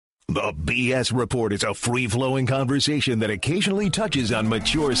The BS Report is a free-flowing conversation that occasionally touches on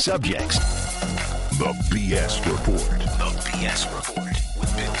mature subjects. The BS Report. The BS Report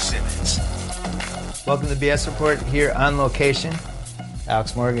with Bill Simmons. Welcome to the BS Report here on location.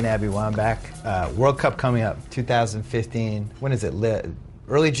 Alex Morgan, Abby Wambach. World Cup coming up, 2015. When is it?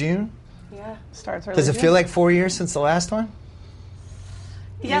 Early June? Yeah, starts early. Does it June. feel like 4 years since the last one?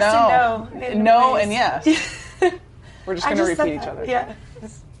 Yes and no. No and yes. We're just going to repeat each other. Yeah.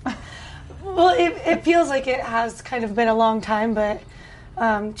 Well, it feels like it has kind of been a long time, but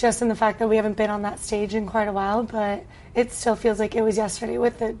just in the fact that we haven't been on that stage in quite a while, but it still feels like it was yesterday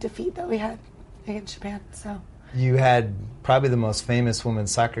with the defeat that we had against Japan. So You had probably the most famous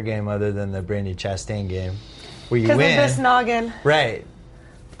women's soccer game other than the Brandy Chastain game, where you win. Because of this noggin. Right.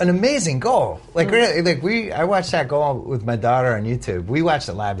 An amazing goal. Really, I watched that goal with my daughter on YouTube. We watched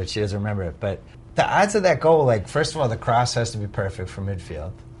it live, but she doesn't remember it. But the odds of that goal, first of all, the cross has to be perfect for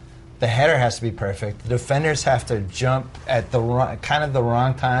midfield. The header has to be perfect. The defenders have to jump at the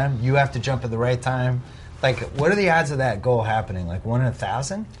wrong time. You have to jump at the right time. What are the odds of that goal happening? 1 in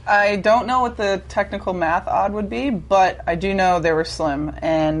 1,000? I don't know what the technical math odd would be, but I do know they were slim.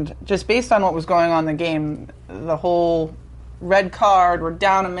 And just based on what was going on in the game, the whole red card, we're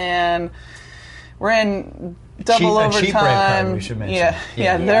down a man, we're in double overtime. A cheap red card, we should mention.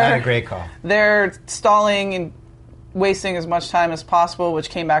 Yeah, not a great call. They're stalling and wasting as much time as possible, which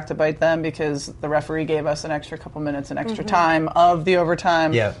came back to bite them because the referee gave us an extra couple minutes and extra time of the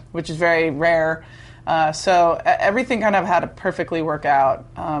overtime, which is very rare. So everything kind of had to perfectly work out.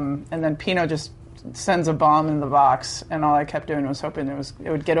 And then Pino just sends a bomb in the box, and all I kept doing was hoping it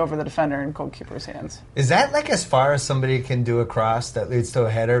would get over the defender and goalkeeper's hands. Is that as far as somebody can do a cross that leads to a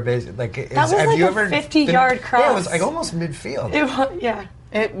header? Basically, that was have you a ever 50-yard cross. Yeah, it was almost midfield.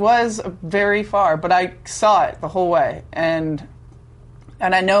 It was very far, but I saw it the whole way, and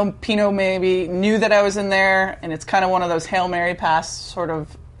I know Pino maybe knew that I was in there, and it's kind of one of those Hail Mary pass sort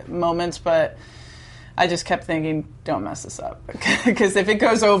of moments, but I just kept thinking, don't mess this up, because if it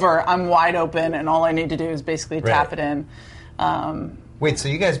goes over, I'm wide open, and all I need to do is basically tap it in. Wait, so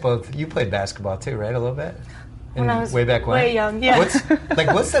you played basketball too, right? A little bit? When I was way back when? Way young, yeah. What's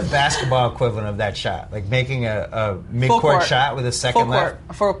the basketball equivalent of that shot? Making a mid-court shot with a second left?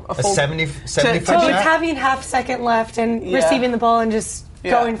 A 70-foot shot? So it's having half second left and receiving the ball and just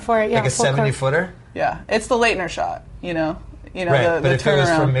going for it. Yeah, a 70-footer? Yeah, it's the Leitner shot, you know. Right, but if it was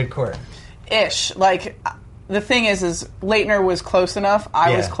from mid-court? Ish. The thing is Leitner was close enough.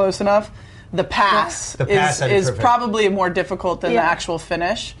 I was close enough. The pass is probably more difficult than the actual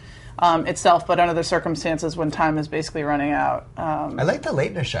finish itself, but under the circumstances when time is basically running out. I like the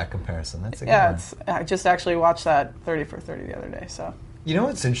Leitner shot comparison. That's a good one. I just actually watched that 30 for 30 the other day. So you know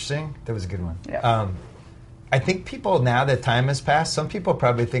what's interesting? That was a good one. Yeah. I think people, now that time has passed, some people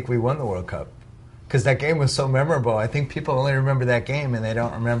probably think we won the World Cup. Because that game was so memorable. I think people only remember that game and they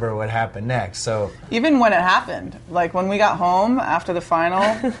don't remember what happened next. So even when it happened, when we got home after the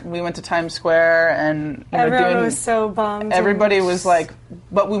final, we went to Times Square and everyone was so bummed. Everybody was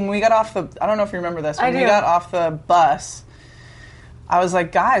but when we got off I don't know if you remember this. When we got off the bus, I was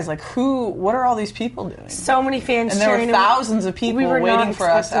like, guys, what are all these people doing? So many fans and there were thousands of people waiting for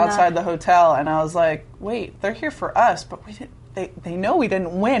us outside the hotel, and I was like, wait, they're here for us, but we didn't. They know we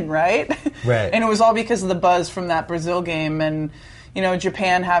didn't win, right? Right. And it was all because of the buzz from that Brazil game, and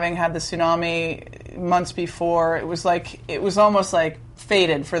Japan having had the tsunami months before. It was almost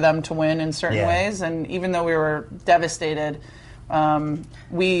fated for them to win in certain ways. And even though we were devastated,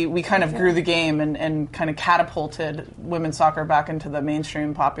 we kind of grew the game and kind of catapulted women's soccer back into the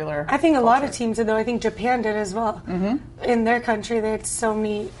mainstream popular. I think a lot of teams did, though. I think Japan did as well. Mm-hmm. In their country, they had so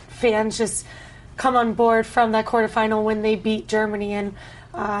many fans just come on board from that quarterfinal when they beat Germany, and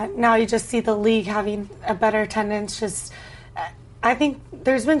now you just see the league having a better attendance. I think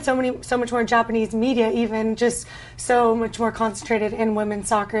there's been so much more Japanese media, even just so much more concentrated in women's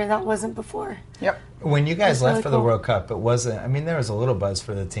soccer that wasn't before. Yep. When you guys left for the World Cup, it wasn't. I mean, there was a little buzz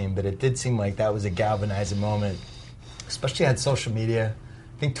for the team, but it did seem like that was a galvanizing moment, especially on social media.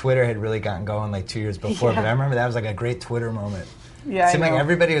 I think Twitter had really gotten going 2 years before, but I remember that was a great Twitter moment. Yeah, it seemed like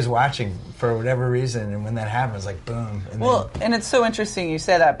everybody was watching for whatever reason, and when that happened, it was boom. And it's so interesting you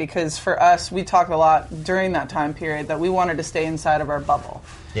say that, because for us, we talked a lot during that time period that we wanted to stay inside of our bubble.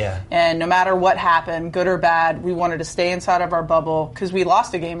 Yeah. And no matter what happened, good or bad, we wanted to stay inside of our bubble, because we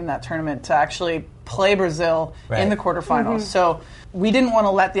lost a game in that tournament to actually play Brazil in the quarterfinals. Mm-hmm. So we didn't want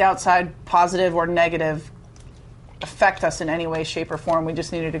to let the outside positive or negative affect us in any way, shape, or form. We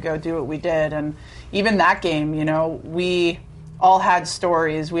just needed to go do what we did. And even that game, we all had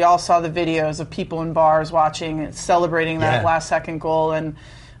stories. We all saw the videos of people in bars watching and celebrating that last second goal. And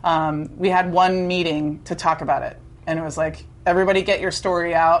we had one meeting to talk about it. And it was like, everybody get your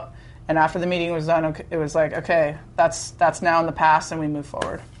story out. And after the meeting was done, it was like, okay, that's now in the past, and we move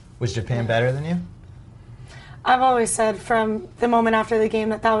forward. Was Japan better than you? I've always said from the moment after the game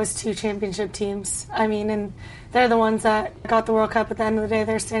that was 2 championship teams. I mean, and they're the ones that got the World Cup at the end of the day.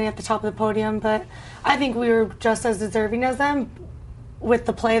 They're standing at the top of the podium. But I think we were just as deserving as them with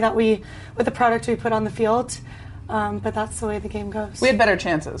the play with the product we put on the field. But that's the way the game goes. We had better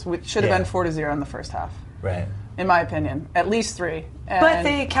chances. We should have been 4-0 in the first half. Right. In my opinion. At least 3. But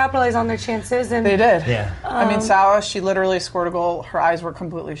they capitalized on their chances. And they did. Yeah. I mean, Sawa, she literally scored a goal. Her eyes were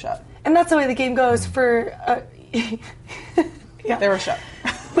completely shut. And that's the way the game goes for... They were shut.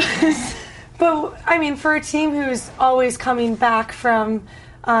 But, I mean, for a team who's always coming back from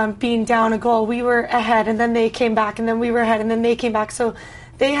being down a goal, we were ahead, and then they came back, and then we were ahead, and then they came back. So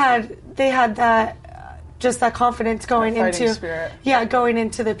they had that... just that confidence going into spirit. Going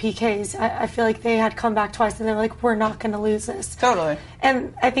into the PKs. I feel like they had come back twice and they were like, we're not going to lose this. Totally.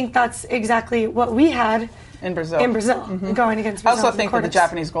 And I think that's exactly what we had in Brazil. Going against Brazil. I also think that the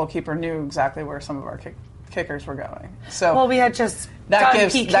Japanese goalkeeper knew exactly where some of our kickers were going. So we had just that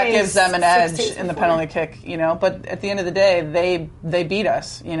done gives them an edge in the before. penalty kick, But at the end of the day, they beat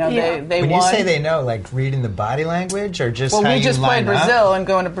us. They when won. You say they know, like reading the body language, or just well, how we you just line played up? Brazil and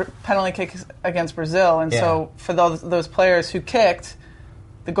going to penalty kicks against Brazil, and so for those players who kicked,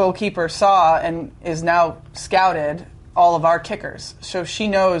 the goalkeeper saw and is now scouted all of our kickers, so she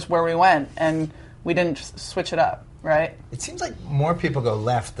knows where we went, and we didn't switch it up. Right. It seems like more people go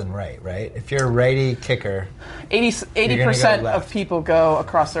left than right. If you're a righty kicker, 80% of people go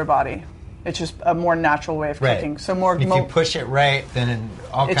across their body. It's just a more natural way of kicking. So if you push it right, then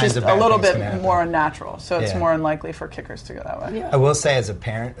all kinds of bad things can happen. It's just a little bit more unnatural. So it's more unlikely for kickers to go that way. Yeah. I will say, as a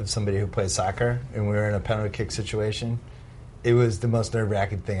parent of somebody who plays soccer, and we were in a penalty kick situation, it was the most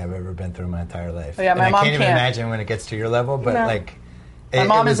nerve-wracking thing I've ever been through in my entire life. Yeah, my and mom I can't even imagine when it gets to your level, but my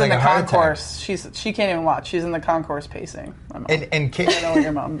mom is in like the concourse. She can't even watch. She's in the concourse pacing. My mom. And I don't know what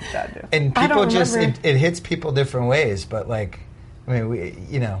your mom and dad do. And people it hits people different ways, but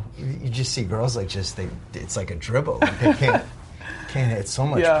you just see girls it's like a dribble. Like they can't it's so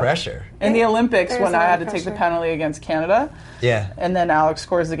much pressure. In the Olympics, when I had to take the penalty against Canada, and then Alex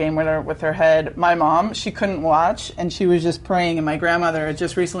scores the game winner with her head, my mom, she couldn't watch, and she was just praying, and my grandmother had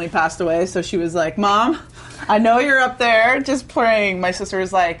just recently passed away, so she was like, Mom, I know you're up there just praying. My sister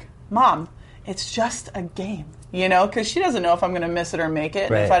was like, Mom, it's just a game, because she doesn't know if I'm going to miss it or make it.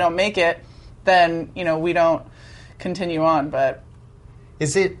 Right. And if I don't make it, then, we don't continue on. But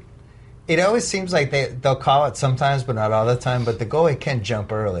it always seems like they'll call it sometimes, but not all the time, but the goalie can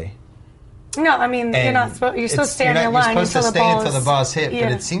jump early. No, I mean, you're supposed to stay on your line until the ball's hit,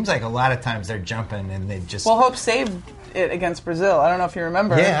 but it seems like a lot of times they're jumping and they just... Well, Hope saved it against Brazil. I don't know if you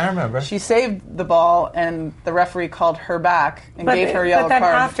remember. Yeah, I remember. She saved the ball, and the referee called her back and gave her a yellow card. But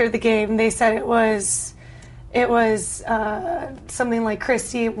then after the game, they said it was something like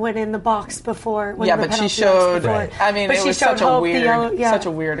Christy went in the box before. But she showed... I mean, it was such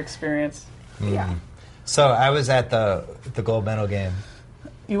a weird experience. Mm-hmm. Yeah. So I was at the gold medal game.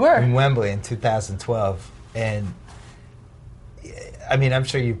 You were? In Wembley in 2012. And, I mean, I'm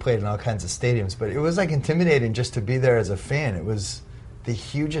sure you played in all kinds of stadiums, but it was, intimidating just to be there as a fan. It was the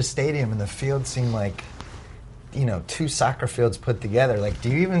hugest stadium, and the field seemed like, 2 soccer fields put together. Do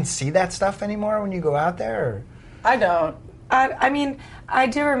you even see that stuff anymore when you go out there? Or? I don't. I mean, I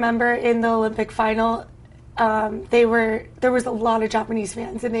do remember in the Olympic final... there was a lot of Japanese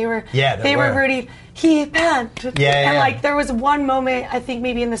fans, and they were rooting Japan. And there was one moment, I think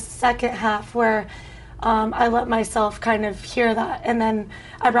maybe in the second half, where I let myself kind of hear that, and then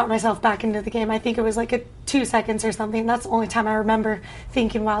I brought myself back into the game. I think it was 2 seconds or something. That's the only time I remember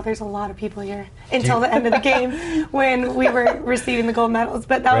thinking, wow, there's a lot of people here, until the end of the game when we were receiving the gold medals.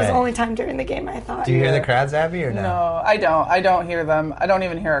 But that was the only time during the game I thought. Do you hear the crowds, Abby, or no? No, I don't. I don't hear them. I don't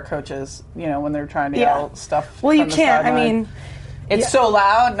even hear our coaches, when they're trying to yell stuff. Well, you can't. I mean... It's so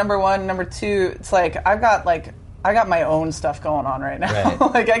loud, number one. Number two, it's I got my own stuff going on right now.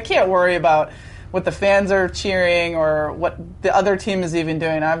 Right. I can't worry about what the fans are cheering or what the other team is even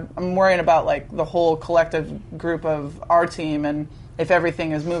doing. I'm worrying about the whole collective group of our team, and if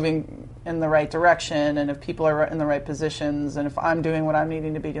everything is moving in the right direction, and if people are in the right positions, and if I'm doing what I'm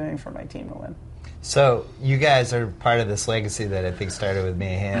needing to be doing for my team to win. So you guys are part of this legacy that I think started with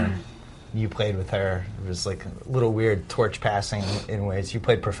Mia Hamm. You played with her. It was a little weird torch passing in ways. You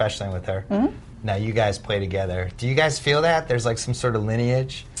played professionally with her. Mm-hmm. Now you guys play together. Do you guys feel that? There's some sort of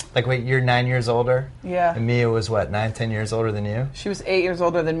lineage? Wait, you're 9 years older? Yeah. And Mia was 9, 10 years older than you? She was 8 years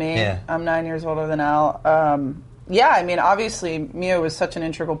older than me. Yeah. I'm 9 years older than Al. Yeah, I mean, obviously, Mia was such an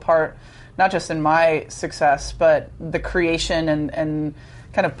integral part, not just in my success, but the creation and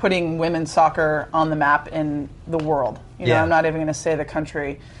kind of putting women's soccer on the map in the world. You know, I'm not even going to say the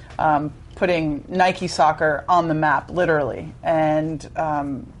country. Putting Nike soccer on the map, literally,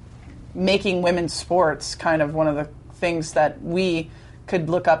 and making women's sports kind of one of the things that we could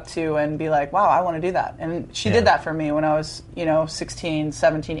look up to and be like, wow, I want to do that. And she did that for me when I was, 16,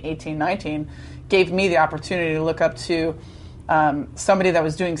 17, 18, 19, gave me the opportunity to look up to somebody that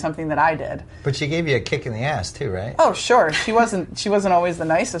was doing something that I did. But she gave you a kick in the ass too, right? Oh, sure. She wasn't always the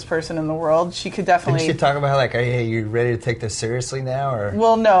nicest person in the world. She could definitely... Didn't she talk about like, hey, you ready to take this seriously now? Or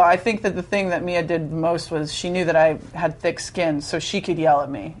Well, no. I think that the thing that Mia did most was she knew that I had thick skin, so she could yell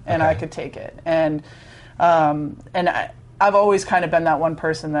at me and I could take it. And I've always kind of been that one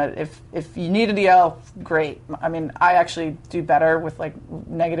person that if you needed to yell, great. I mean, I actually do better with like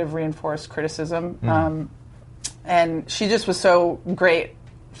negative reinforced criticism. And she just was so great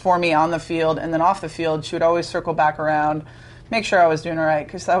for me on the field, and then off the field, she would always circle back around, make sure I was doing all right,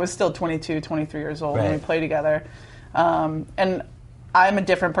 because I was still 22, 23 years old when we played together. And I'm a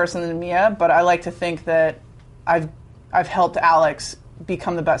different person than Mia, but I like to think that I've helped Alex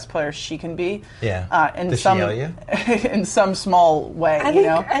become the best player she can be. Yeah. In Does some, she yell you? in some small way, I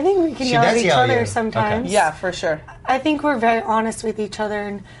think we can yell at each other sometimes. Okay. Yeah, for sure. I think we're very honest with each other,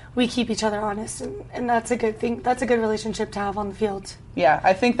 and we keep each other honest, and that's a good thing. That's a good relationship to have on the field. Yeah,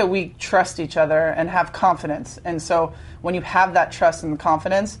 I think that we trust each other and have confidence. And so when you have that trust and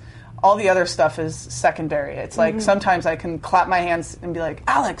confidence, all the other stuff is secondary. It's like sometimes I can clap my hands and be like,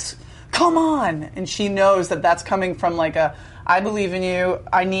 Alex, come on. And she knows that that's coming from like I believe in you.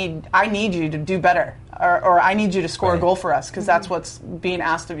 I need you to do better, or I need you to score a goal for us, because that's what's being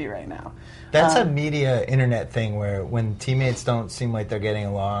asked of you right now. That's a media internet thing where when teammates don't seem like they're getting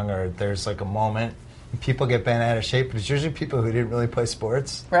along, or there's like a moment, people get bent out of shape, but it's usually people who didn't really play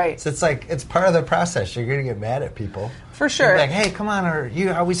sports. Right. So it's like, it's part of the process. You're going to get mad at people. For sure. Like, hey, come on, or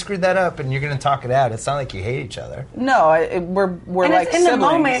how we screwed that up, and you're going to talk it out. It's not like you hate each other. No, we're and like it's in siblings, the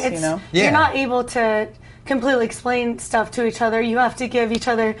moment. you know? You're not able to completely explain stuff to each other. You have to give each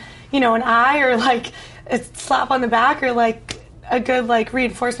other, an eye, or like a slap on the back, or like a good like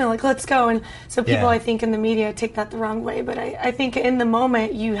reinforcement, like let's go. And so people, I think, in the media take that the wrong way. But I think in the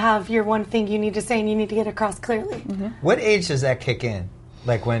moment you have your one thing you need to say, and you need to get across clearly. What age does that kick in?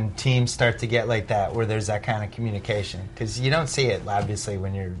 Like when teams start to get like that, where there's that kind of communication? Because you don't see it, obviously,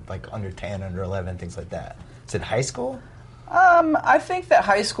 when you're like under 10, under 11, things like that. Is it high school? I think that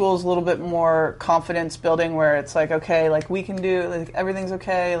high school is a little bit more confidence building, where it's like, okay, like we can do, like everything's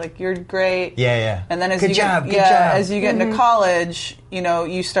okay, like you're great. Yeah. And then as good job. as you get into college,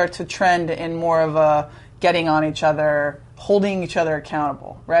 you start to trend in more of a getting on each other, holding each other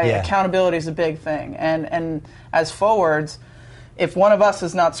accountable, right? Yeah. Accountability is a big thing. And as forwards, if one of us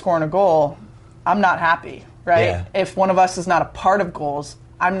is not scoring a goal, I'm not happy, right? Yeah. If one of us is not a part of goals,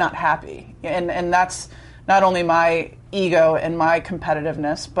 I'm not happy. And that's not only my ego and my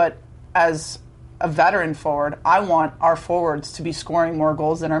competitiveness, but as a veteran forward, I want our forwards to be scoring more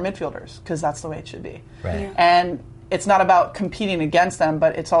goals than our midfielders, because that's the way it should be. Right. Yeah. And it's not about competing against them,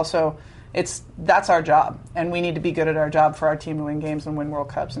 but it's also that's our job, and we need to be good at our job for our team to win games and win World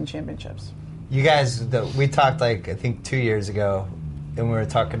Cups and championships. You guys, we talked like I think 2 years ago, and we were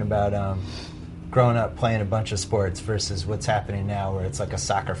talking about growing up playing a bunch of sports versus what's happening now, where it's like a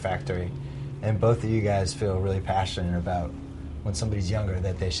soccer factory. And both of you guys feel really passionate about when somebody's younger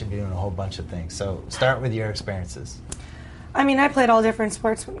that they should be doing a whole bunch of things. So start with your experiences. I mean, I played all different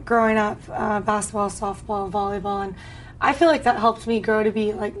sports growing up, basketball, softball, volleyball, and I feel like that helped me grow to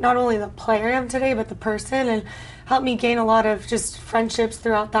be like not only the player I am today, but the person, and helped me gain a lot of just friendships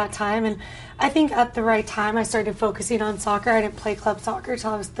throughout that time. And I think at the right time I started focusing on soccer. I didn't play club soccer until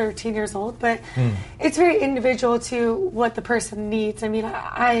I was 13 years old, but it's very individual to what the person needs. I mean,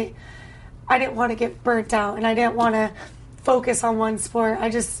 I didn't want to get burnt out, and I didn't want to focus on one sport.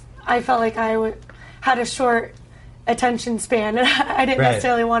 I felt like I had a short attention span, and I didn't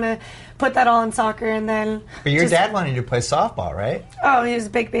necessarily want to put that all in soccer. And then, but your dad wanted you to play softball, right? Oh, he was a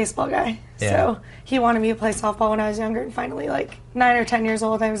big baseball guy, so he wanted me to play softball when I was younger. And finally, like 9 or 10 years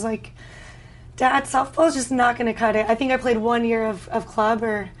old, I was like, Dad, softball is just not going to cut it. I think I played 1 year of club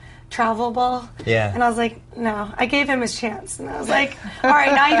or travel ball. Yeah. And I was like, no. I gave him his chance. And I was like, all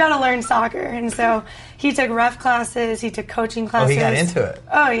right, now you got to learn soccer. And so he took ref classes. He took coaching classes. Oh, he got into it.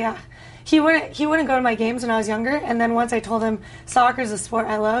 Oh, yeah. He wouldn't go to my games when I was younger. And then once I told him soccer's a sport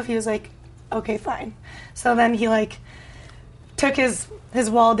I love, he was like, okay, fine. So then he like took his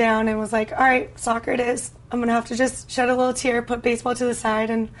wall down and was like, all right, soccer it is. I'm going to have to just shed a little tear, put baseball to the side.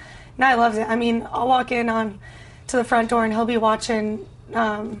 And now I love it. I mean, I'll walk in on to the front door and he'll be watching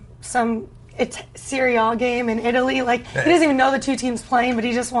some Serie A game in Italy. Like, he doesn't even know the two teams playing, but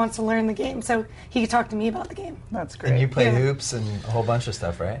he just wants to learn the game, so he can talk to me about the game. That's great. And you play hoops and a whole bunch of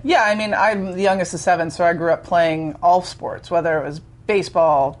stuff, right? Yeah, I mean, I'm the youngest of 7, so I grew up playing all sports, whether it was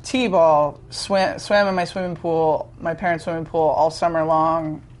baseball, t-ball, swam in my swimming pool, my parents' swimming pool all summer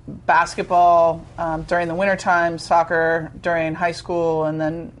long, basketball during the winter time, soccer during high school, and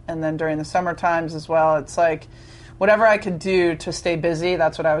then during the summer times as well. It's like whatever I could do to stay busy,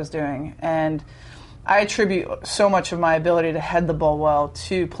 that's what I was doing. And I attribute so much of my ability to head the ball well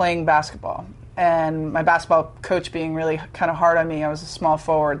to playing basketball. And my basketball coach being really kind of hard on me. I was a small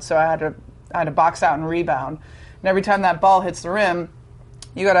forward, so I had to box out and rebound. And every time that ball hits the rim,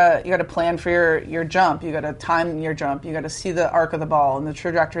 you gotta plan for your jump. You gotta time your jump. You gotta see the arc of the ball and the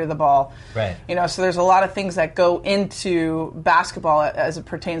trajectory of the ball. Right. You know, so there's a lot of things that go into basketball as it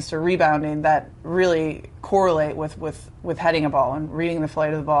pertains to rebounding that really correlate with heading a ball and reading the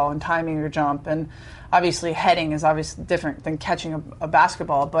flight of the ball and timing your jump. And obviously, heading is obviously different than catching a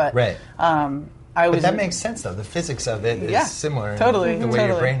basketball. But right. But that makes sense, though. The physics of it is similar. Totally. The way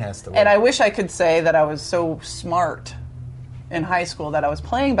your brain has to work. And I wish I could say that I was so smart in high school that I was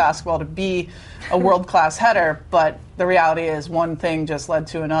playing basketball to be a world-class header, but the reality is one thing just led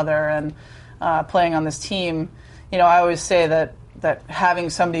to another. And playing on this team, you know, I always say that having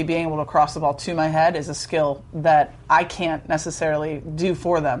somebody being able to cross the ball to my head is a skill that I can't necessarily do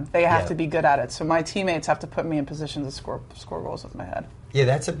for them. They have to be good at it. So my teammates have to put me in positions to score goals with my head. Yeah,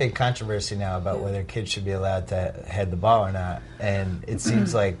 that's a big controversy now about whether kids should be allowed to head the ball or not. And it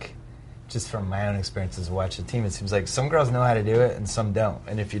seems like, just from my own experiences of watching the team, it seems like some girls know how to do it and some don't.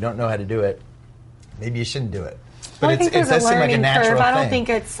 And if you don't know how to do it, maybe you shouldn't do it. But I think there's a learning curve. I don't thing. think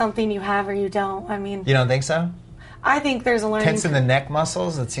it's something you have or you don't. I mean, you don't think so? I think there's a learning curve. Tensing the neck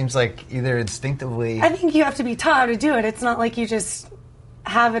muscles, it seems like either instinctively... I think you have to be taught how to do it. It's not like you just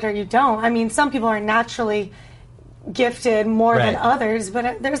have it or you don't. I mean, some people are naturally gifted more than others,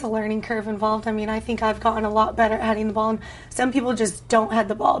 but there's a learning curve involved. I mean, I think I've gotten a lot better at heading the ball, and some people just don't head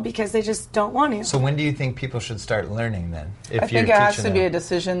the ball because they just don't want to. So when do you think people should start learning then? I think it has to be a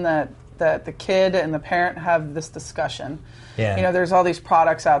decision that the kid and the parent have this discussion. Yeah. You know, there's all these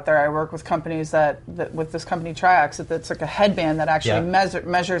products out there. I work with companies that with this company Triax, that's like a headband that actually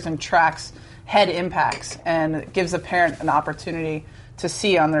measures and tracks head impacts, and it gives the parent an opportunity to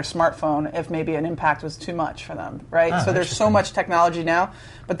see on their smartphone if maybe an impact was too much for them, right? So there's so much technology now.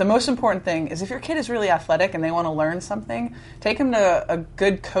 But the most important thing is if your kid is really athletic and they want to learn something, take them to a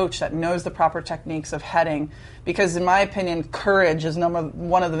good coach that knows the proper techniques of heading. Because in my opinion, courage is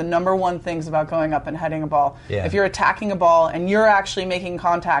one of the number one things about going up and heading a ball. Yeah. If you're attacking a ball and you're actually making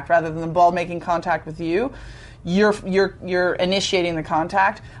contact rather than the ball making contact with you, you're initiating the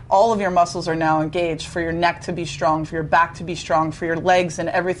contact. All of your muscles are now engaged for your neck to be strong, for your back to be strong, for your legs and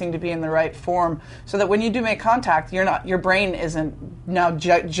everything to be in the right form, so that when you do make contact, your brain isn't now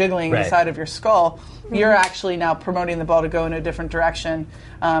jiggling inside of your skull. You're actually now promoting the ball to go in a different direction,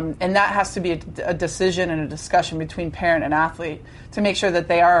 and that has to be a decision and a discussion between parent and athlete to make sure that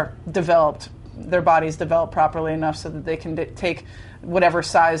they are developed, their bodies developed properly enough so that they can take whatever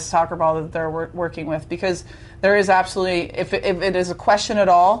size soccer ball that they're working with. Because there is absolutely, if it is a question at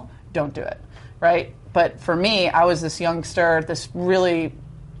all, don't do it, right? But for me, I was this youngster, this really,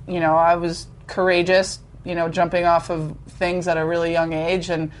 I was courageous, jumping off of things at a really young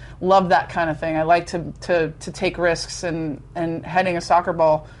age, and loved that kind of thing. I like to take risks, and heading a soccer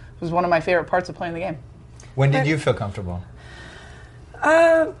ball was one of my favorite parts of playing the game. When did you feel comfortable?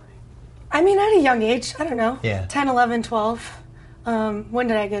 I mean, at a young age, I don't know, 10, 11, 12. When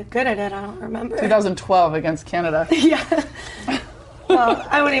did I get good at it? I don't remember. 2012 against Canada. Yeah. Well,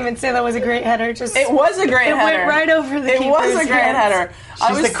 I wouldn't even say that was a great header. It was a great header. It went right over the keeper's It was a great header.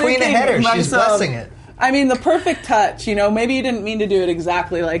 She's the queen of headers. She's blessing it. I mean, the perfect touch. Maybe you didn't mean to do it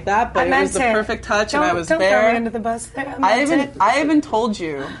exactly like that, but it was the perfect touch, and I was there. Don't throw me under the bus there. I even told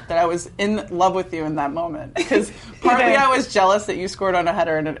you that I was in love with you in that moment, because partly I was jealous that you scored on a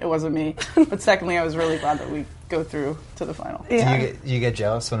header and it wasn't me, but secondly, I was really glad that we go through to the final. Yeah. Do you get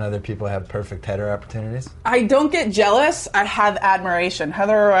jealous when other people have perfect header opportunities? I don't get jealous. I have admiration.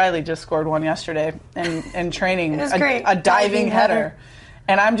 Heather O'Reilly just scored one yesterday in training, a diving header,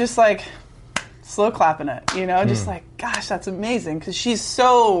 and I'm just like slow clapping it, just like, gosh, that's amazing, because she's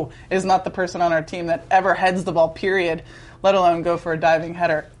is not the person on our team that ever heads the ball, period, let alone go for a diving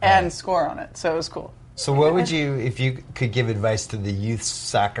header and score on it. So it was cool. So what would you, if you could give advice to the youth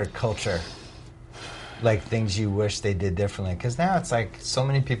soccer culture, like things you wish they did differently? Because now it's like so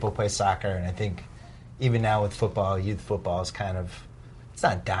many people play soccer, and I think even now with football, youth football is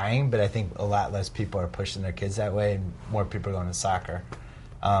it's not dying, but I think a lot less people are pushing their kids that way, and more people are going to soccer.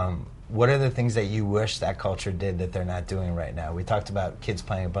 What are the things that you wish that culture did that they're not doing right now? We talked about kids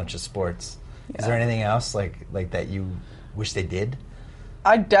playing a bunch of sports. Yeah. Is there anything else like that you wish they did?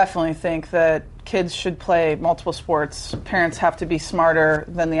 I definitely think that kids should play multiple sports. Parents have to be smarter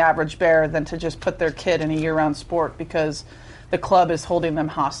than the average bear than to just put their kid in a year-round sport because the club is holding them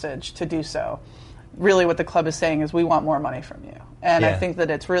hostage to do so. Really what the club is saying is we want more money from you. And I think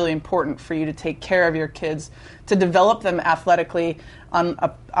that it's really important for you to take care of your kids, to develop them athletically on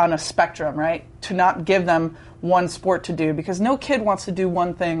a spectrum, right? To not give them one sport to do, because no kid wants to do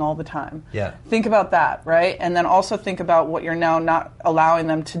one thing all the time. Yeah. Think about that, right? And then also think about what you're now not allowing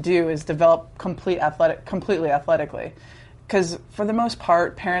them to do is develop completely athletically. Because for the most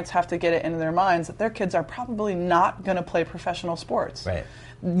part, parents have to get it into their minds that their kids are probably not going to play professional sports. Right.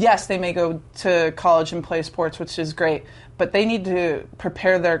 Yes, they may go to college and play sports, which is great, but they need to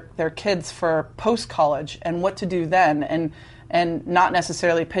prepare their kids for post-college and what to do then, and not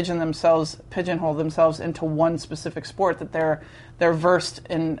necessarily pigeonhole themselves into one specific sport, that they're versed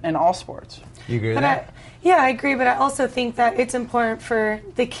in all sports. You agree with that? I agree, but I also think that it's important for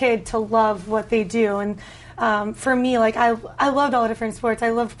the kid to love what they do. And for me, like I loved all the different sports. I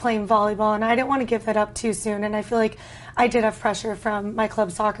loved playing volleyball, and I didn't want to give that up too soon. And I feel like I did have pressure from my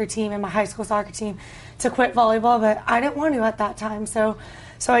club soccer team and my high school soccer team to quit volleyball, but I didn't want to at that time. So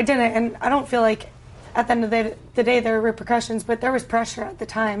I didn't, and I don't feel like at the end of the day there were repercussions, but there was pressure at the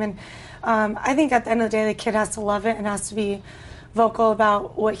time. And I think at the end of the day the kid has to love it and has to be vocal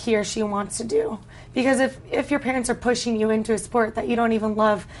about what he or she wants to do. Because if your parents are pushing you into a sport that you don't even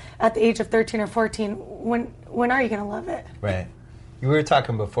love at the age of 13 or 14, when are you going to love it? Right. You were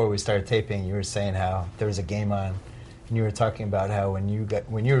talking before we started taping, you were saying how there was a game on, and you were talking about how when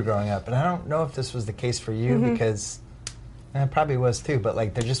you were growing up, and I don't know if this was the case for you, because it probably was too, but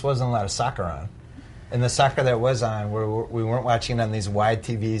like there just wasn't a lot of soccer on. And the soccer that was on, we weren't watching on these wide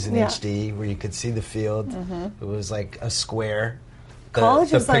TVs in HD where you could see the field. It was like a square.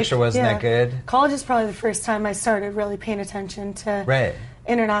 The picture wasn't that good. College is probably the first time I started really paying attention to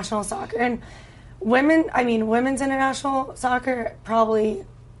international soccer. And women's international soccer, probably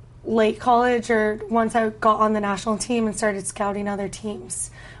late college or once I got on the national team and started scouting other teams,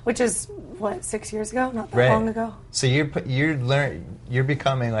 which is, 6 years ago? Not that long ago. So you're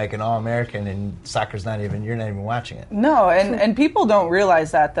becoming like an All-American, and soccer's you're not even watching it. No, and people don't realize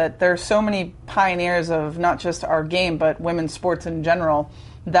that there's so many pioneers of not just our game, but women's sports in general,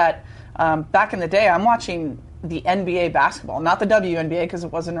 that back in the day, I'm watching the NBA basketball, not the WNBA because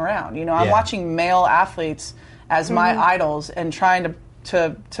it wasn't around. I'm watching male athletes as my idols and trying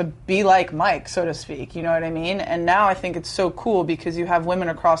to be like Mike, so to speak, you know what I mean? And now I think it's so cool because you have women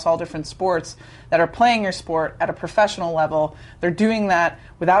across all different sports that are playing your sport at a professional level. They're doing that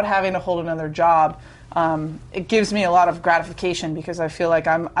without having to hold another job. It gives me a lot of gratification because I feel like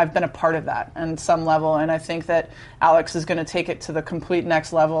I've been a part of that on some level, and I think that Alex is going to take it to the complete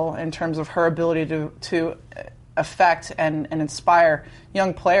next level in terms of her ability to affect and inspire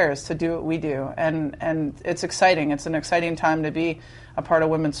young players to do what we do, and it's exciting. It's an exciting time to be a part of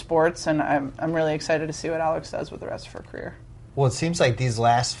women's sports, and I'm really excited to see what Alex does with the rest of her career. Well, it seems like these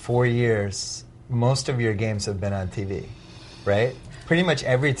last 4 years, most of your games have been on TV, right? Pretty much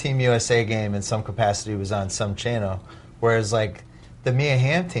every Team USA game in some capacity was on some channel, whereas like the Mia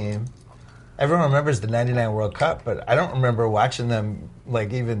Hamm team, everyone remembers the 99 World Cup, but I don't remember watching them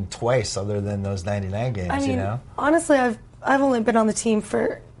like even twice other than those 99 games, Honestly, I've only been on the team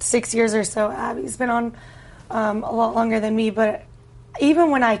for 6 years or so. Abby's been on a lot longer than me, but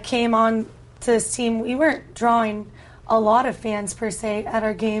even when I came on to this team, we weren't drawing a lot of fans per se at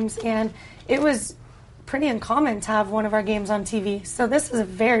our games, and it was pretty uncommon to have one of our games on TV. So this is a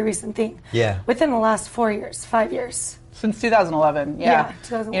very recent thing. Yeah. Within the last 5 years. Since 2011, yeah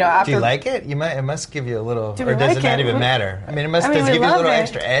 2011. Do you like it? It must give you a little, or does it not even matter? I mean, does it give you a little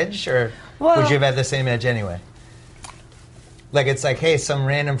extra edge, or would you have had the same edge anyway? Like it's like, hey, some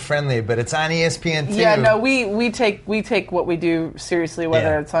random friendly, but it's on ESPN too. Yeah, no, we take what we do seriously,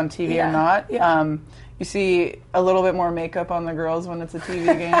 whether it's on TV or not. Yeah. You see a little bit more makeup on the girls when it's a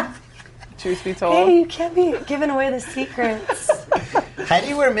TV game. Truth be told. Hey, you can't be giving away the secrets. How do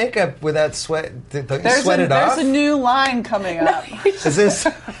you wear makeup without sweat? Don't you sweat it off? There's a new line coming up. Is this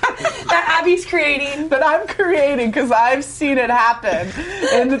that Abby's creating? That I'm creating because I've seen it happen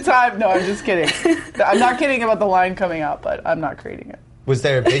in the time. No, I'm just kidding. I'm not kidding about the line coming up, but I'm not creating it. Was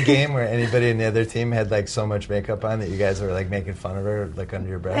there a big game where anybody in the other team had like so much makeup on that you guys were like making fun of her like under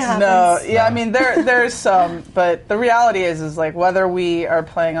your breath? No, I mean there's some, but the reality is like whether we are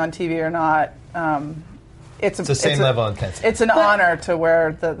playing on TV or not, it's the same level of intensity. It's an honor to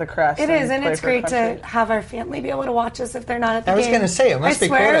wear the crest. It is, and play it's for great country. to have our family be able to watch us if they're not at the game. I was going to say, it must be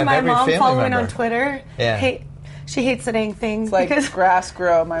cool to I swear, have my every mom family following member. on Twitter, she hates the dang thing. It's like because, grass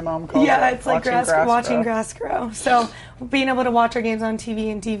grow, my mom calls it. Yeah, it's like watching grow. grass grow. So being able to watch our games on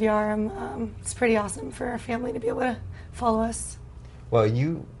TV and DVR, it's pretty awesome for our family to be able to follow us. Well,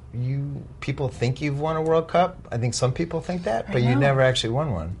 you people think you've won a World Cup. I think some people think that, but you never actually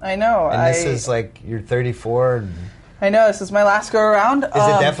won one. I know. And this is like, you're 34. I know, this is my last go-around. Is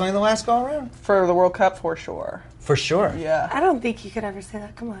it definitely the last go-around? For the World Cup, for sure. For sure. Yeah. I don't think you could ever say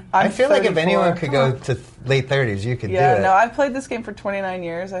that. Come on. I feel 34. like if anyone could go to late 30s, you could do it. Yeah, no, I've played this game for 29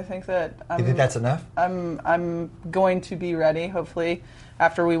 years. I think that you think that's enough? I'm going to be ready, hopefully,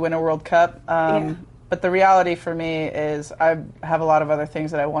 after we win a World Cup. But the reality for me is I have a lot of other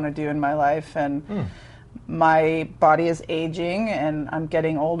things that I want to do in my life, and my body is aging, and I'm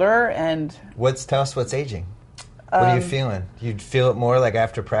getting older. And tell us what's aging. What are you feeling? You feel it more like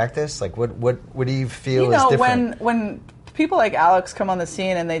after practice? Like what do you feel is different? when people like Alex come on the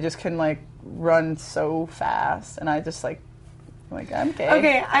scene and they just can like run so fast, and I just like I'm okay.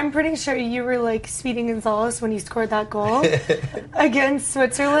 Okay, I'm pretty sure you were like Speedy Gonzalez when you scored that goal against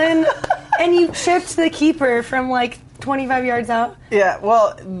Switzerland, and you chipped the keeper from like 25 yards out. Yeah,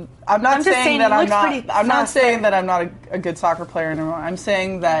 well, I'm not saying that I'm not saying that I'm not a good soccer player anymore. I'm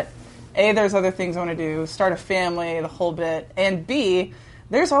saying that A, there's other things I want to do, start a family, the whole bit, and B,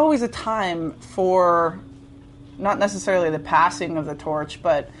 there's always a time for not necessarily the passing of the torch,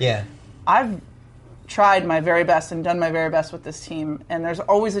 but I've tried my very best and done my very best with this team, and there's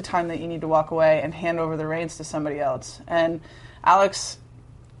always a time that you need to walk away and hand over the reins to somebody else. And Alex,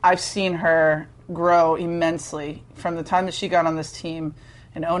 I've seen her grow immensely from the time that she got on this team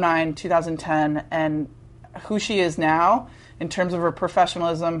in 2009, 2010, and who she is now in terms of her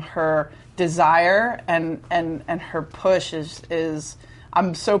professionalism, her desire, and her push is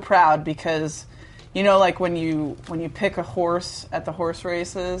I'm so proud, because like when you pick a horse at the horse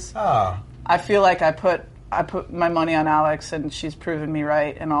races, I feel like I put my money on Alex, and she's proven me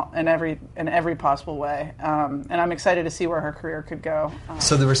right in every possible way. And I'm excited to see where her career could go.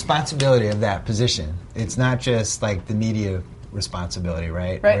 So the responsibility of that position, it's not just like the media responsibility,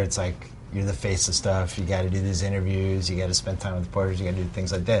 right? Where it's like you're the face of stuff, you got to do these interviews, you got to spend time with reporters, you got to do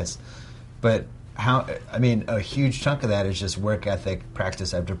things like this. But a huge chunk of that is just work ethic,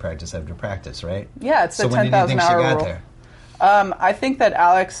 practice after practice after practice, right? Yeah, it's so the 10,000 hour rule. When did you think she got there? I think that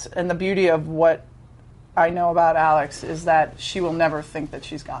Alex, and the beauty of what I know about Alex is that she will never think that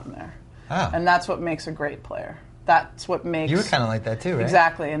she's gotten there. And that's what makes a great player. That's what makes... You were kind of like that too, right?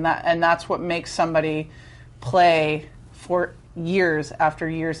 Exactly, and that's what makes somebody play for years after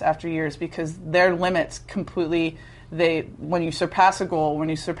years after years, because their limits completely... when you surpass a goal, when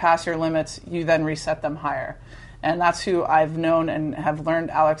you surpass your limits, you then reset them higher. And that's who I've known and have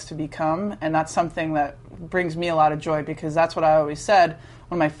learned Alex to become, and that's something that brings me a lot of joy, because that's what I always said.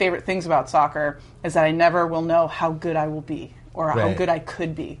 One of my favorite things about soccer is that I never will know how good I will be or how good I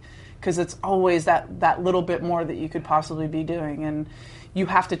could be, because it's always that little bit more that you could possibly be doing. And you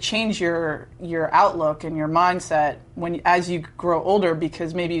have to change your outlook and your mindset as you grow older,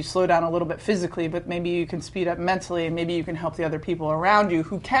 because maybe you slow down a little bit physically, but maybe you can speed up mentally, and maybe you can help the other people around you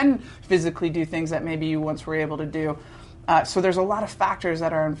who can physically do things that maybe you once were able to do. So there's a lot of factors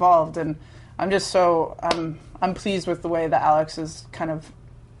that are involved, and I'm just I'm pleased with the way that Alex has kind of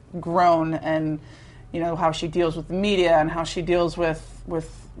grown, and how she deals with the media, and how she deals with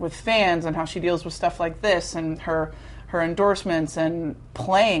fans, and how she deals with stuff like this, and her endorsements, and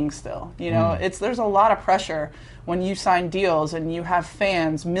playing still. There's a lot of pressure when you sign deals and you have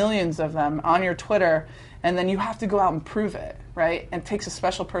fans, millions of them, on your Twitter, and then you have to go out and prove it, right? And it takes a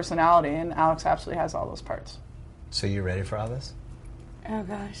special personality, and Alex absolutely has all those parts. So you ready for all this? Oh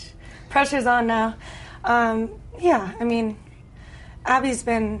gosh, pressure's on now. Yeah, I mean, Abby's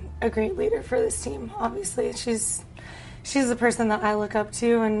been a great leader for this team. Obviously, she's the person that I look up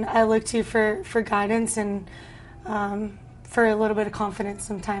to, and I look to for guidance and for a little bit of confidence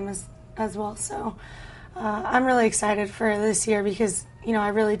sometimes as well. So I'm really excited for this year, because I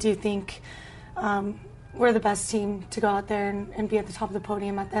really do think we're the best team to go out there and be at the top of the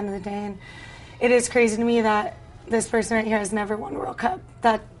podium at the end of the day. And it is crazy to me that this person right here has never won a World Cup.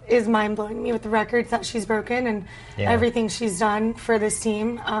 That is mind-blowing to me, with the records that she's broken and everything she's done for this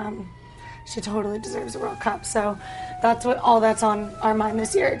team. She totally deserves a World Cup. So that's all that's on our mind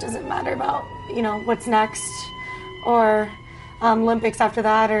this year. It doesn't matter about what's next or Olympics after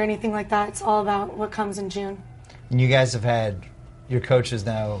that or anything like that. It's all about what comes in June. And you guys have had your coaches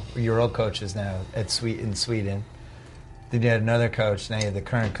now, your old coaches now in Sweden. Then you had another coach. Now you have the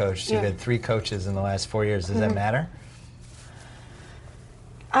current coach. So you've had 3 coaches in the last 4 years. Does that matter?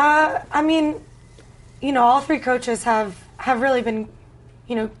 I mean, all 3 coaches have really been,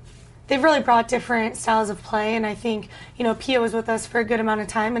 they've really brought different styles of play. And I think, Pia was with us for a good amount of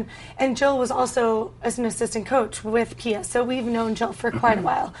time. And Jill was also as an assistant coach with Pia. So we've known Jill for quite a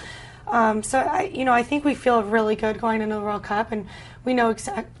while. So I think we feel really good going into the World Cup, and we know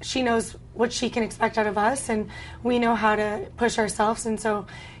she knows what she can expect out of us, and we know how to push ourselves. And so,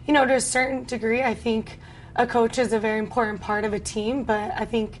 to a certain degree, I think a coach is a very important part of a team. But I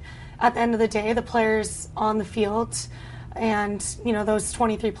think at the end of the day, the players on the field, and those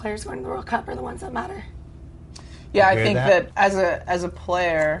 23 players going to the World Cup are the ones that matter. Yeah, I think that as a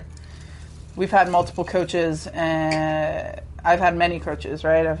player, we've had multiple coaches, and I've had many coaches,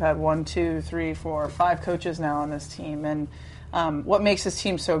 right? I've had 1, 2, 3, 4, 5 coaches now on this team. And what makes this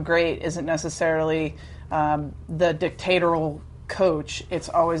team so great isn't necessarily the dictatorial coach. It's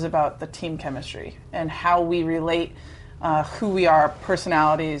always about the team chemistry and how we relate who we are,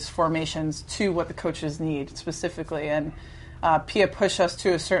 personalities, formations, to what the coaches need specifically. And Pia pushed us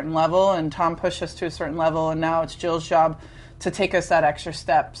to a certain level, and Tom pushed us to a certain level, and now it's Jill's job to take us that extra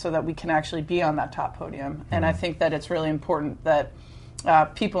step so that we can actually be on that top podium. Mm-hmm. And I think that it's really important that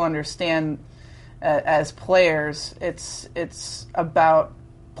people understand as players, it's about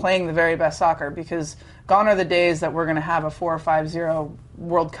playing the very best soccer, because gone are the days that we're going to have a 4 or 5-0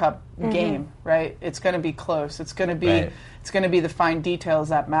 World Cup game, right? It's going to be close. It's going to be the fine details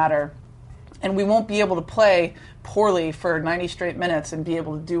that matter. And we won't be able to play poorly for 90 straight minutes and be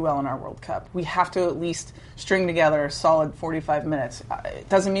able to do well in our World Cup. We have to at least string together a solid 45 minutes. It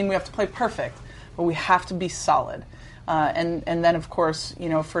doesn't mean we have to play perfect, but we have to be solid. And then, of course,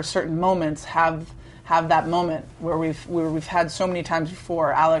 for certain moments, have that moment where we've had so many times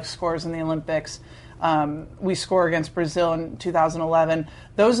before. Alex scores in the Olympics. We score against Brazil in 2011.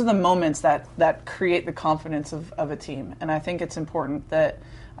 Those are the moments that create the confidence of a team. And I think it's important that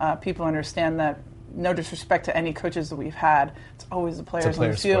people understand that, no disrespect to any coaches that we've had, it's always the players on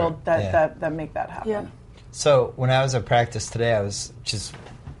the field that make that happen. Yeah. So when I was at practice today, I was just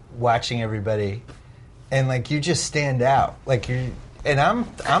watching everybody, and you just stand out. And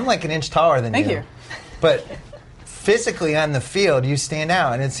I'm like an inch taller than you. Thank you. But physically on the field, you stand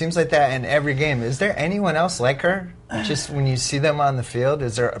out, and it seems like that in every game. Is there anyone else like her? Just when you see them on the field,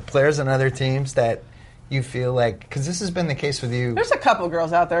 is there players on other teams that you feel like, because this has been the case with you? There's a couple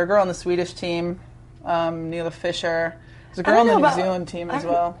girls out there. A girl on the Swedish team, Neela Fisher. There's a girl on the New Zealand team as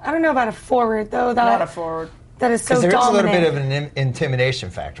well. I don't know about a forward, though. Not a forward. That is so dominant. Because there is a little bit of an intimidation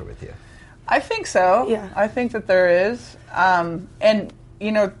factor with you. I think so. Yeah. I think that there is. And,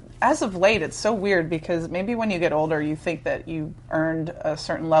 as of late, it's so weird, because maybe when you get older, you think that you earned a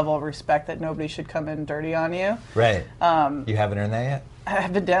certain level of respect, that nobody should come in dirty on you. Right. You haven't earned that yet?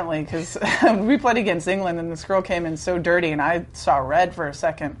 Evidently, because we played against England, and this girl came in so dirty, and I saw red for a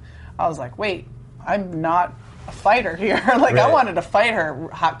second. I was like, wait, I'm not a fighter here. Right. I wanted to fight her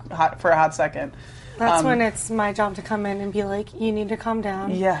for a hot second. That's when it's my job to come in and be like, you need to calm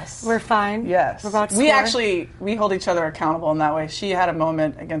down. Yes. We're fine. Yes. We're about to score. We hold each other accountable in that way. She had a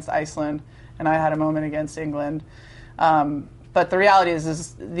moment against Iceland, and I had a moment against England. But the reality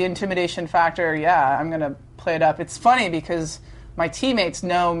is the intimidation factor, I'm going to play it up. It's funny because my teammates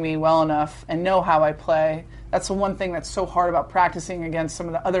know me well enough and know how I play. That's the one thing that's so hard about practicing against some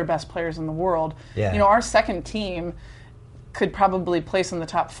of the other best players in the world. Yeah. Our second team could probably place in the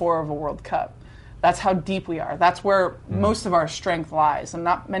top 4 of a World Cup. That's how deep we are. That's where most of our strength lies, and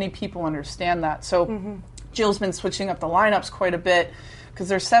not many people understand that. So Jill's been switching up the lineups quite a bit, because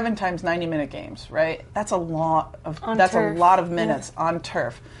there's 7 times 90-minute games, right? That's a lot of minutes on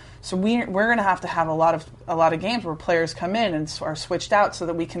turf. So we're going to have a lot of games where players come in and are switched out so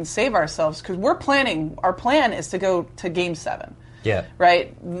that we can save ourselves, because our plan is to go to Game 7. Yeah.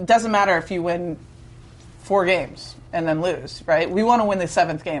 Right? It doesn't matter if you win 4 games and then lose, right? We want to win the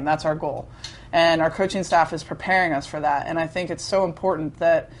 7th game. That's our goal. And our coaching staff is preparing us for that. And I think it's so important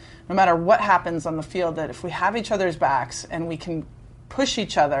that no matter what happens on the field, that if we have each other's backs and we can push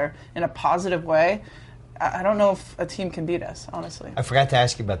each other in a positive way, I don't know if a team can beat us, honestly. I forgot to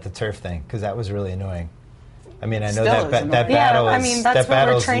ask you about the turf thing, because that was really annoying. I mean, I know Still that battle is that's what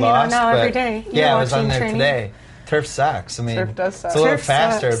we're training on now every day. I was on there today. Turf sucks. I mean, turf does suck. It's a little Turf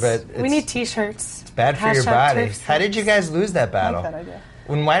faster, sucks. but we need T-shirts. It's bad for your body. Turf How did you guys lose that battle? I like that idea.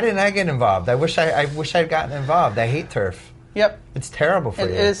 Why didn't I get involved? I wish I'd gotten involved. I hate turf. Yep. It's terrible for you.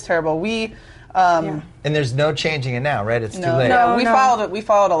 It is terrible. And there's no changing it now, right? It's too late. No, we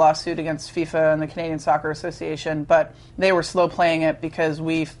filed a lawsuit against FIFA and the Canadian Soccer Association, but they were slow playing it because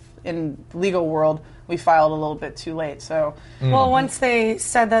we in legal world, we filed a little bit too late. So, well, once they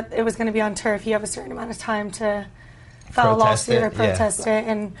said that it was going to be on turf, you have a certain amount of time to file a lawsuit or protest it,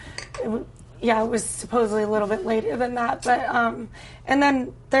 and it was supposedly a little bit later than that. But and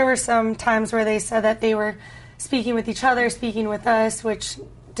then there were some times where they said that they were speaking with each other, speaking with us, which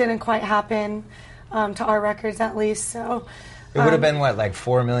didn't quite happen to our records, at least. So it would have been what, like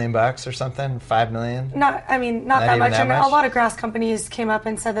 $4 million or something, $5 million. Not that much. And a lot of grass companies came up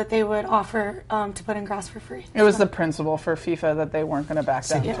and said that they would offer to put in grass for free. It was the principle for FIFA that they weren't going to back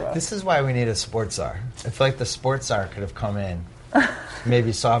down to us. This is why we need a sports czar. I feel like the sports czar could have come in,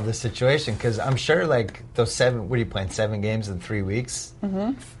 maybe solve the situation, because I'm sure like those 7. What are you playing? 7 games in 3 weeks?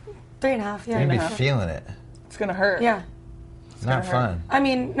 3.5. Yeah, you're gonna be feeling it. It's gonna hurt. Yeah, it's not fun. I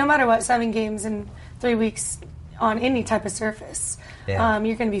mean, no matter what, 7 games in 3 weeks on any type of surface, you're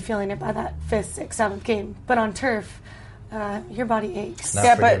going to be feeling it by that 5th, 6th, 7th game. But on turf, your body aches.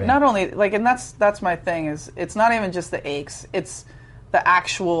 But not only and that's my thing is it's not even just the aches; it's the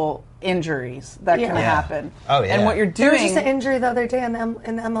actual injuries that can happen. Oh yeah. And what you're doing. There was just an injury the other day in the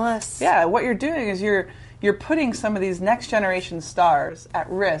MLS. Yeah, what you're doing is you're putting some of these next generation stars at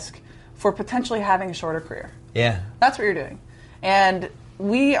risk for potentially having a shorter career. Yeah. That's what you're doing, and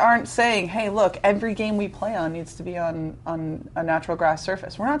we aren't saying, hey, look, every game we play on needs to be on a natural grass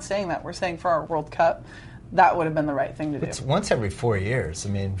surface. We're not saying that. We're saying for our World Cup, that would have been the right thing to do. It's once every 4 years. I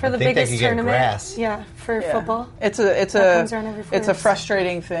mean, for the biggest tournament, for football. It's a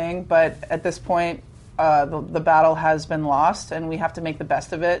frustrating thing, but at this point, the battle has been lost, and we have to make the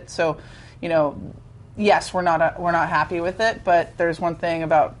best of it. So, yes, we're not happy with it, but there's one thing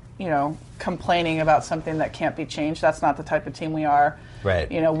about complaining about something that can't be changed. That's not the type of team we are.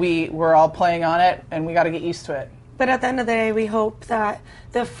 Right. We're all playing on it, and we got to get used to it. But at the end of the day, we hope that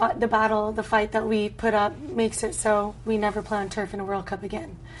the fight that we put up makes it so we never play on turf in a World Cup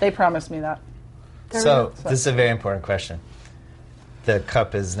again. They promised me that. So this is a very important question. The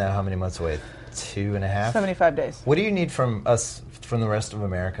Cup is now how many months away? 2.5? 75 days. What do you need from us, from the rest of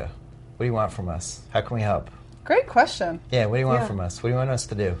America? What do you want from us? How can we help? Great question. Yeah, what do you want from us? What do you want us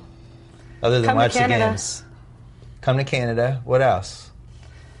to do? Other than watch the games. Come to Canada. What else?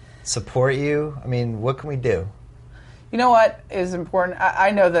 Support you? I mean, what can we do? You know what is important? I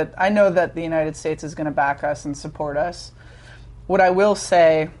know that the United States is going to back us and support us. What I will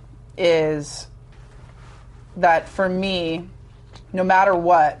say is that for me, no matter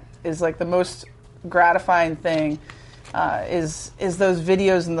what, is like the most gratifying thing is those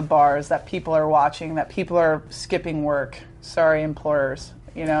videos in the bars that people are watching, that people are skipping work. Sorry, employers.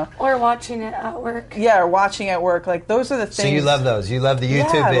 Or watching it at work. Yeah, or watching at work. Like, those are the things. So you love those. You love the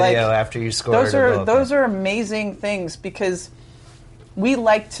YouTube video after you scored. Those are amazing things because we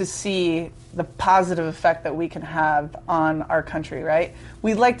like to see the positive effect that we can have on our country, right?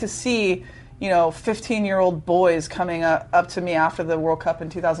 We like to see, 15-year-old boys coming up to me after the World Cup in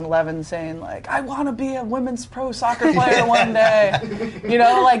 2011 saying, like, I want to be a women's pro soccer player one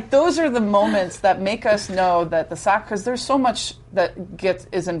day. Those are the moments that make us know that the soccer, because there's so much that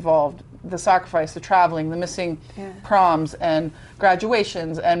is involved. The sacrifice, the traveling, the missing proms and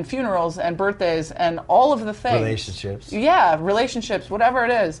graduations and funerals and birthdays and all of the things. Relationships. Yeah, relationships, whatever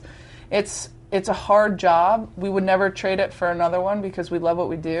it is. It's a hard job. We would never trade it for another one because we love what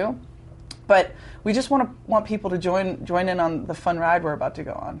we do. But we just want people to join in on the fun ride we're about to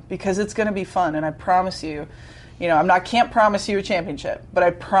go on because it's going to be fun. And I promise you, can't promise you a championship, but I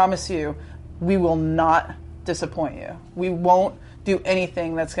promise you, we will not disappoint you. We won't do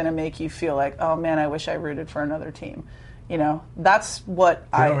anything that's going to make you feel like, oh man, I wish I rooted for another team. That's what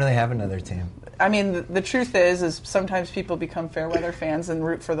I don't really have another team. I mean, the truth is sometimes people become fair weather fans and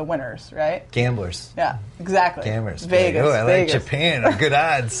root for the winners, right? Gamblers. Yeah, exactly. Gamblers. Vegas. I like Japan. Good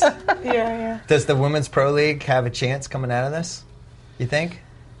odds. Yeah. Does the Women's Pro League have a chance coming out of this, you think?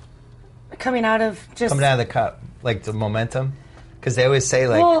 Coming out of the Cup, like the momentum? Because they always say,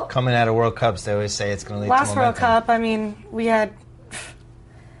 coming out of World Cups, they always say it's going to lead to momentum. Last World Cup, I mean, we had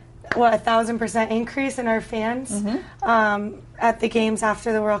 1,000% increase in our fans at the games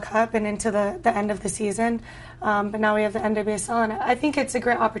after the World Cup and into the end of the season. But now we have the NWSL, and I think it's a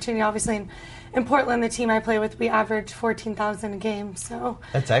great opportunity. Obviously, in Portland, the team I play with, we average 14,000 a game. So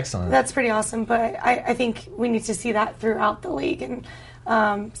that's excellent. That's pretty awesome. But I think we need to see that throughout the league. And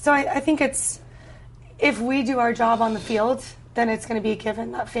so I think if we do our job on the field, then it's going to be a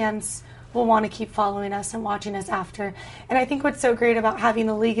given that fans will want to keep following us and watching us after. And I think what's so great about having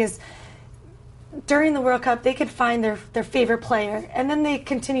the league is during the World Cup, they could find their favorite player, and then they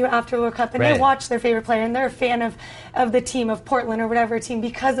continue after the World Cup, and Right. they watch their favorite player, and they're a fan of the team, of Portland or whatever team,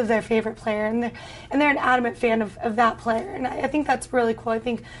 because of their favorite player, and they're an adamant fan of that player, and I think that's really cool. I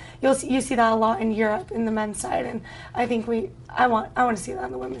think you see that a lot in Europe in the men's side, and I think I want to see that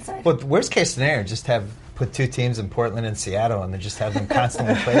on the women's side. Well, worst case scenario, just put two teams in Portland and Seattle, and then just have them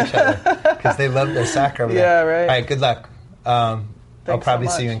constantly play each other because they love their soccer over there. Yeah, right. All right, good luck. I'll probably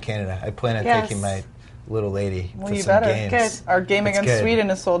so see you much. in Canada. I plan on Yes. taking my little lady Well, to you some better. games. Good. Our game It's against good.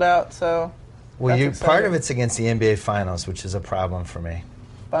 Sweden is sold out, so Well, that's part exciting. of it's against the NBA Finals, which is a problem for me.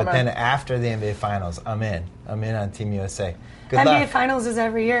 Bummer. But then after the NBA Finals, I'm in. I'm in on Team USA. Good NBA luck. Finals is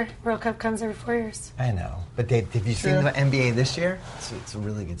every year. World Cup comes every 4 years. I know. But have you seen True. the NBA this year? It's a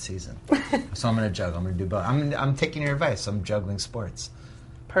really good season. So I'm going to juggle. I'm going to do both. I'm taking your advice. I'm juggling sports.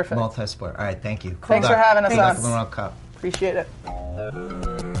 Perfect. Multi-sport. All right, thank you. Thanks Good for luck. having us Good luck on. in the World Cup. Appreciate it.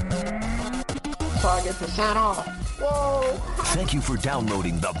 So I get % off. Whoa. Thank you for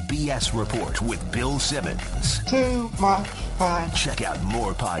downloading the BS Report with Bill Simmons. Too much fun. Check out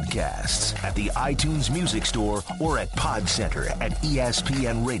more podcasts at the iTunes Music Store or at Pod Center at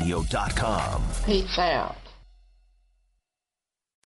ESPNradio.com. Peace out.